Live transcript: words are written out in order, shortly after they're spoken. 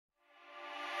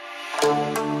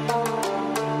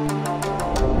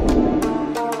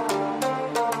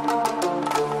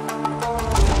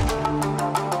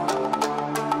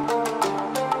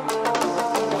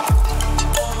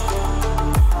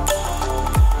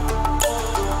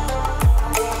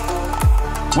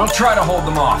We'll try to hold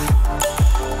them off.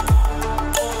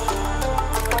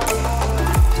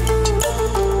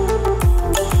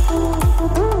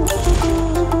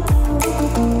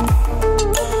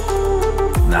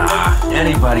 Nah,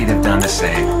 anybody'd have done the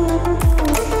same.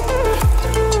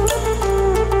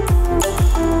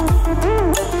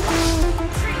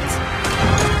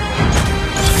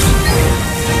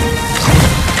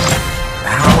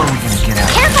 How are we gonna get out?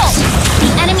 Careful!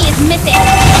 The enemy is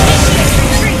missing!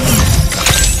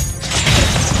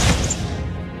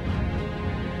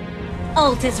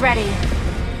 Ult is ready.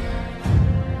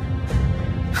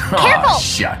 Careful!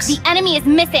 Shucks. The enemy is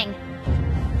missing.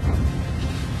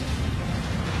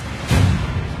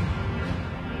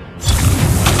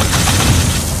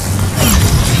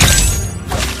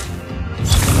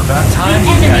 About time The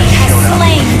you enemy guys showed has up.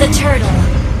 slain the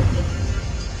turtle.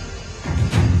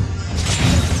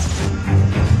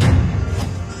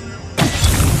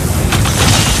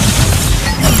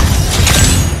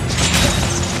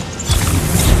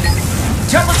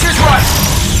 Temperature's right.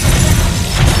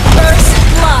 First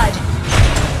blood.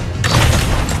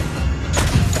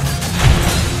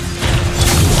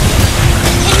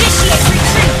 Initiate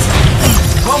retreat.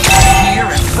 Both here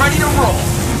and ready to roll.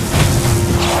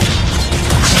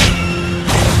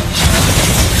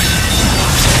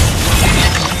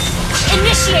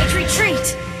 Initiate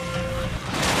retreat.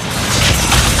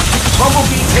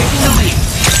 Bumblebee taking the lead.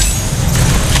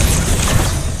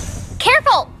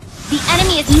 Careful! The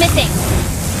enemy is missing.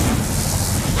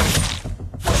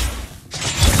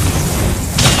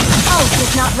 Ult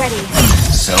is not ready.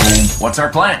 So, what's our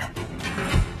plan?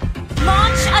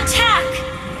 Launch attack!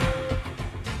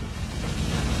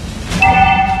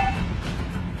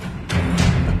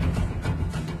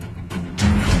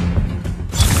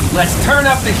 Let's turn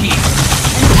up the heat.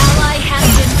 An ally has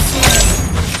been slain.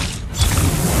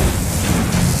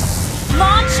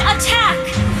 Launch attack!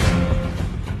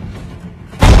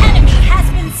 An enemy has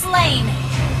been slain.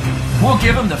 We'll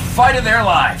give them the fight of their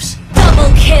lives.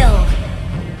 Double kill.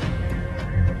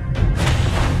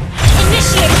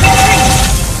 Initiate retreat.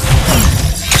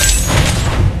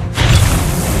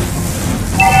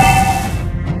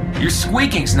 Your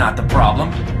squeaking's not the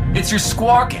problem. It's your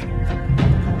squawking.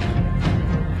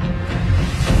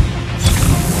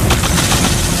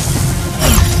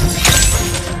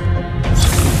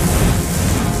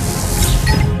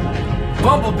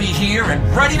 Bumblebee here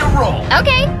and ready to roll.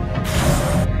 Okay.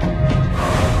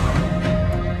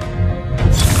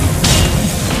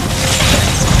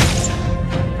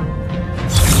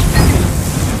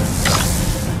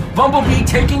 Bumblebee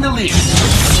taking the lead.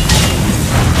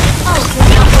 Ult is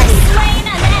not ready. Slain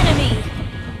an enemy.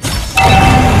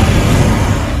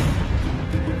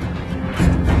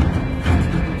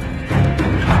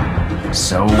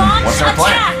 So, Launch what's our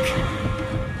plan? attack.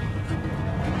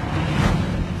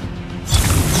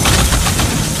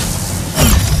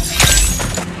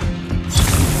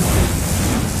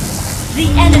 The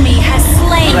enemy has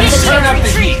slain. Let's turn up the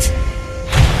retreat. heat.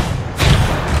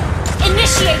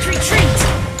 Initiate retreat.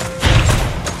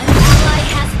 An ally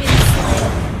has been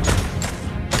slain.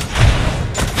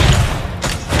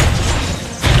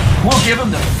 We'll give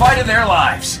them the fight of their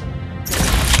lives.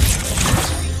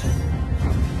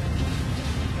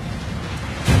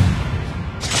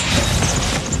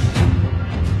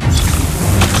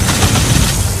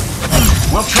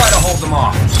 We'll try to hold them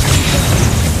off.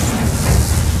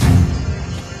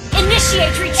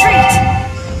 Initiate retreat.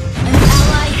 An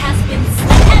ally has been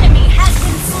slain. An enemy has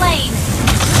been slain.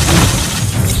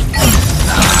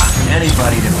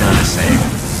 Anybody'd have done the same.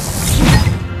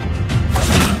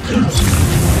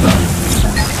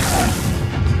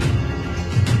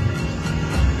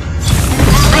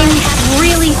 I'm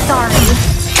really sorry.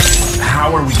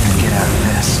 How are we gonna get out of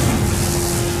this?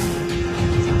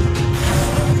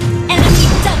 Enemy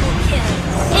double kill.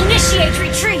 Initiate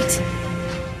retreat.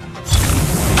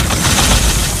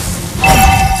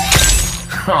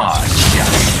 Aw,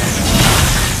 shucks.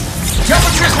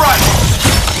 Temperature's right.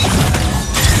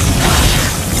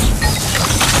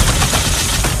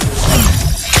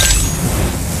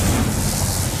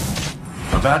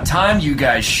 About time you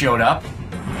guys showed up.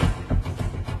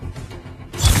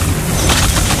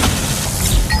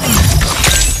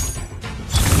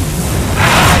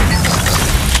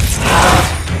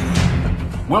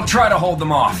 We'll try to hold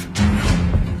them off.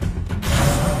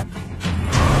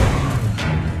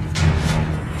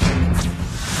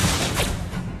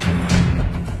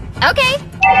 Okay.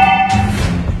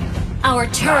 Our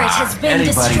turret has been Anybody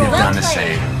destroyed. have done the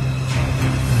same.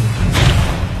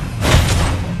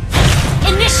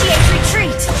 Initiate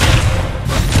retreat.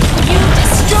 You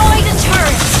destroyed a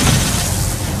turret.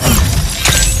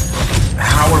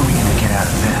 How are we gonna get out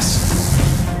of this?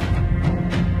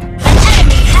 An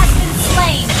enemy has been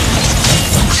slain.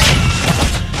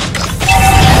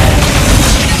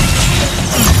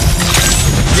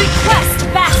 Request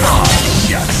backup. Oh,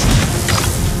 shucks.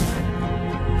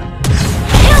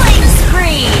 Killing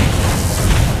spree.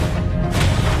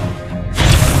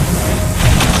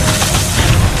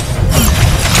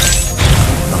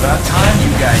 About time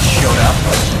you guys showed up.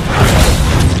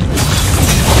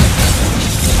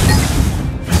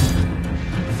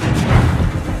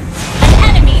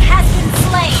 An enemy has been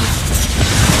slain.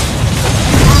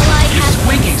 An ally Your has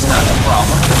squeaking's not the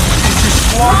problem. It's your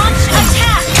squawk. launch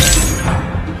attack.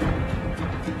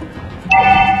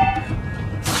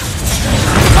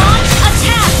 Launch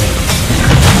attack.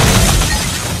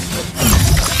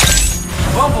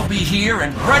 Bumblebee here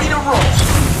and ready to roll.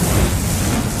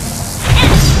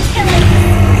 Killing.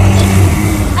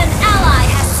 An ally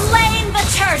has slain the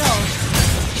turtle.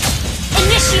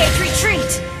 Initiate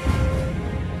retreat.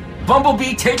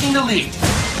 Bumblebee taking the lead.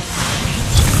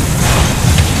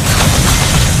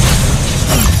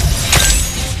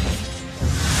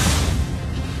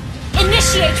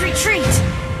 Initiate retreat.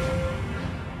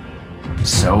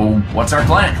 So, what's our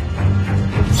plan?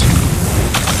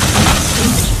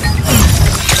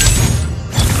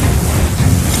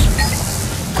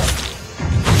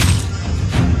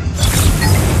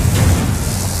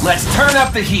 Let's turn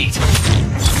up the heat.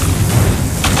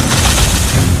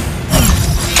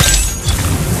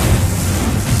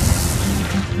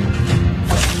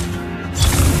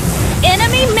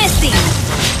 Enemy missing.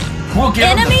 We'll give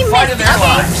them Enemy the fight of their okay.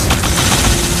 lives.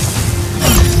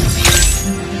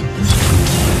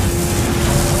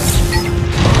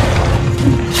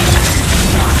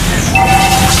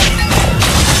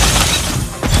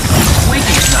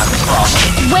 Squeaking's not the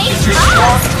problem. Wait It's your up.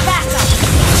 squawk.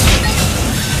 Backup.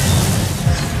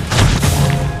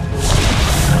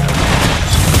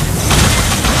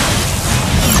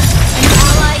 An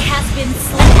ally has been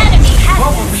slain. An enemy has been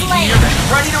Bumblebee slain. here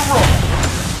and ready to roll.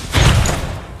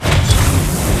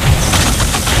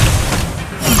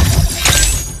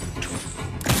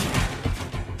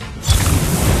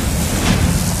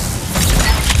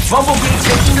 Bumblebee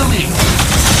taking the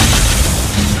lead.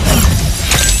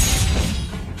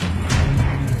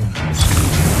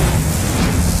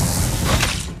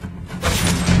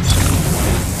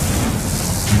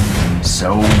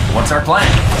 So, what's our plan?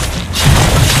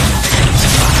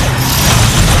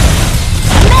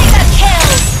 Mega kill.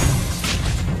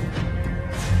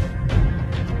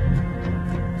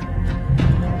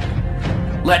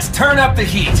 Let's turn up the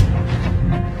heat.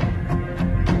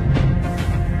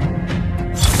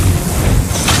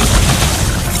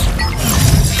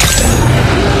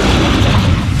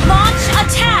 Launch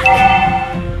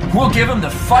attack. We'll give them the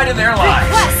fight of their lives.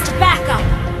 Request backup.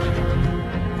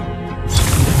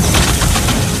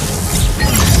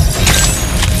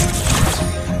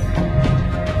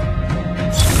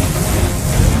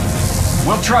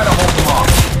 We'll try to hold them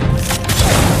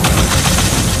off.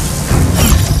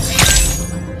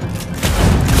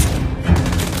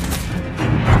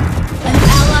 An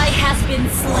ally has been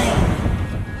slain.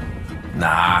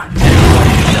 Nah,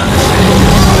 everybody's done the same.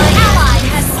 An ally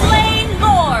has slain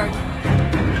Lord.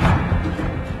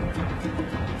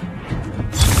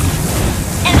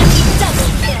 Enemy double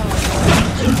kill.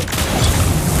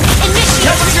 Initiate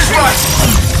Temperature's retreat. right.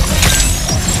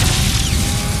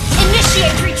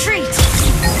 Initiate retreat.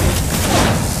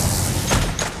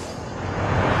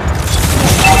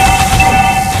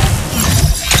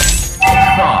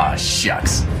 Aw,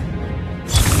 shucks.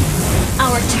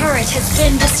 Our turret has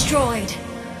been destroyed.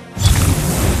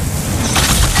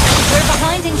 We're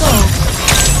behind in gold.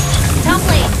 Top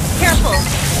lane, careful.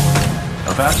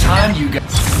 About time you got...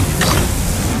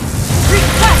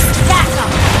 Request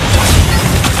backup.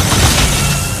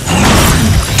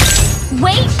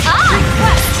 Wait up.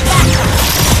 Request backup.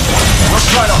 We'll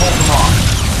try to hold them off.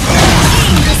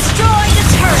 Team destroyed a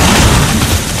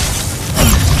turret.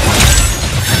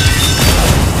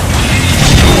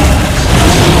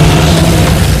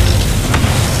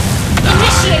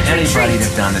 Initiate Anybody'd retreat.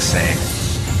 have done the same.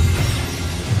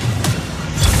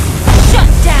 Shut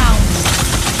down.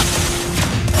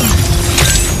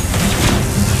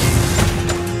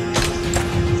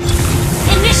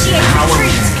 Initiate How are we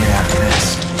retreat. gonna get out of this?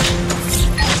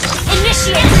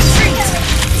 Initiate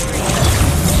retreat.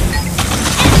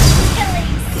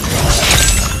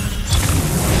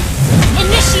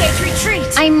 Initiate Initiate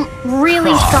retreat! I'm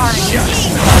really sorry. Shucks.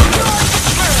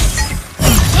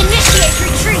 Initiate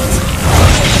retreat!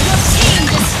 Your team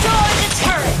destroyed the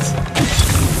turret!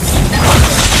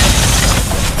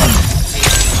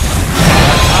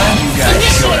 Time you guys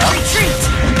showed Initiate up. retreat!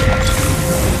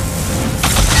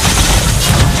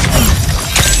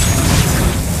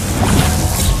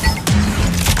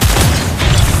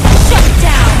 Shut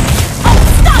down!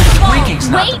 Unstoppable! Squeaking's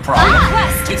not the problem.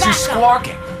 Request It's your backup.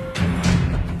 squawking.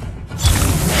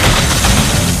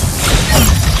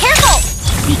 Careful!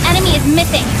 The enemy is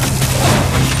missing.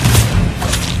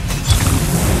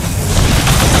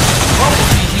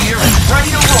 Bumblebee here and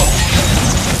ready to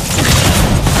roll.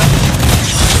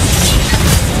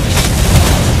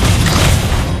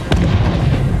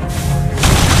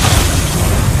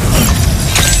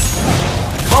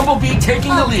 Bumblebee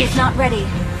taking the lead. Is not ready.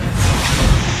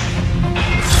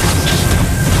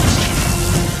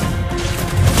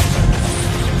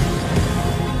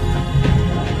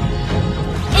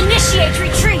 Initiate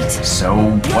retreat! So,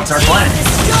 Your what's our team plan?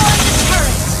 destroyed the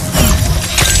turret!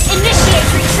 Initiate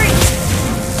retreat!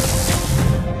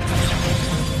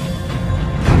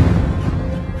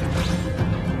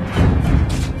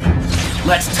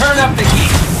 Let's turn up the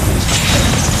heat.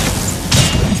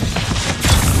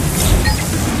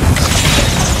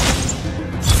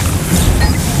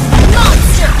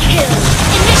 Monster kill!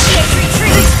 Initiate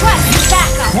retreat! Request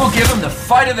backup! We'll give them the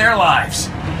fight of their lives.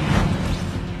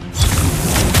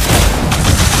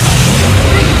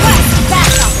 Request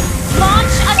backup!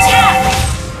 Launch attack!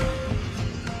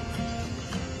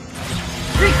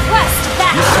 Request Your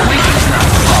backup! squeaking's not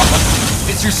the problem.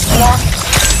 It's your squawking.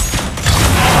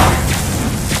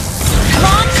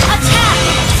 Launch attack!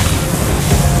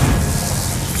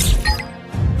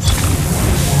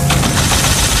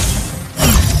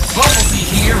 Bumblebee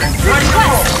here and ready to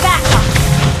roll. Request backup!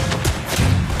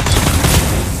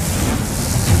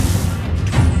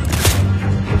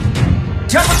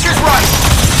 Temperature's right.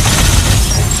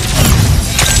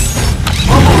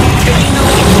 Bumblebee taking the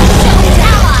lead.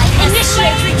 Ally,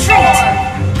 initiate retreat!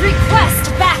 Request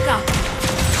backup!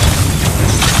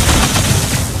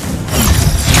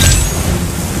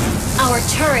 Our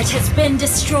turret has been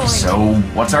destroyed. So,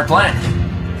 what's our plan?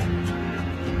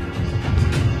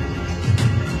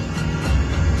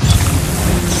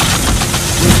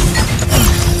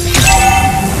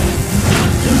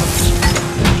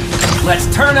 Let's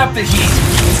turn up the heat.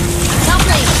 Top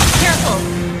lane,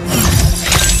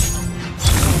 careful!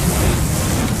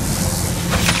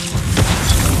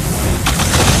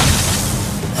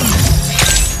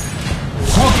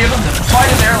 We'll give them the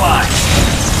fight of their lives.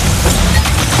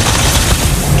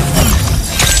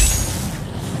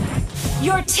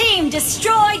 Your team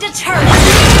destroyed a turret!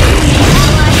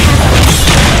 Ally has been...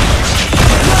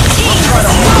 Your team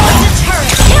destroyed a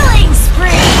turret! Killing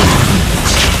spree!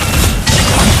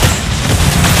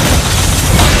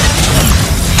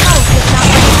 Oh, good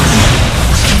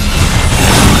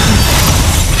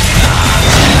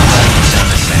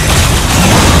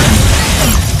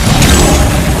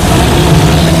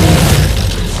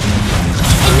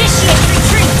Initiate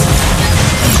retreat!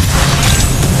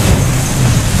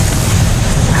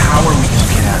 How are we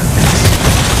gonna get out of this?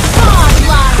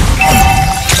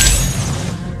 Godlike!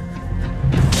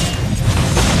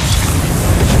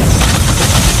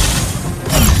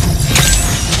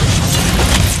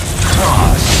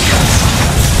 Oh,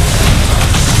 shucks.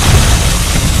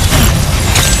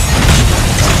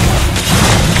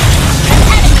 An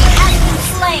enemy has been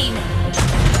slain!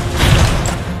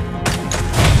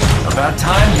 About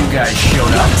time you guys showed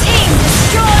Your up. team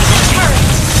destroyed the turret!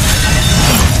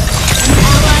 An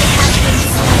ally has been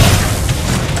slain!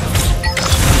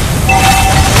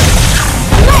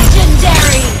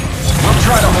 Legendary! We'll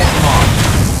try to hold them off.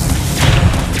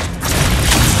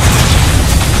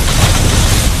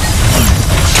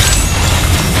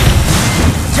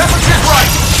 Temperature's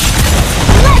right.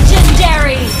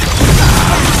 Legendary!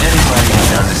 Anybody's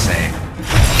done the same.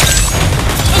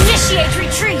 Initiate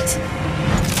retreat!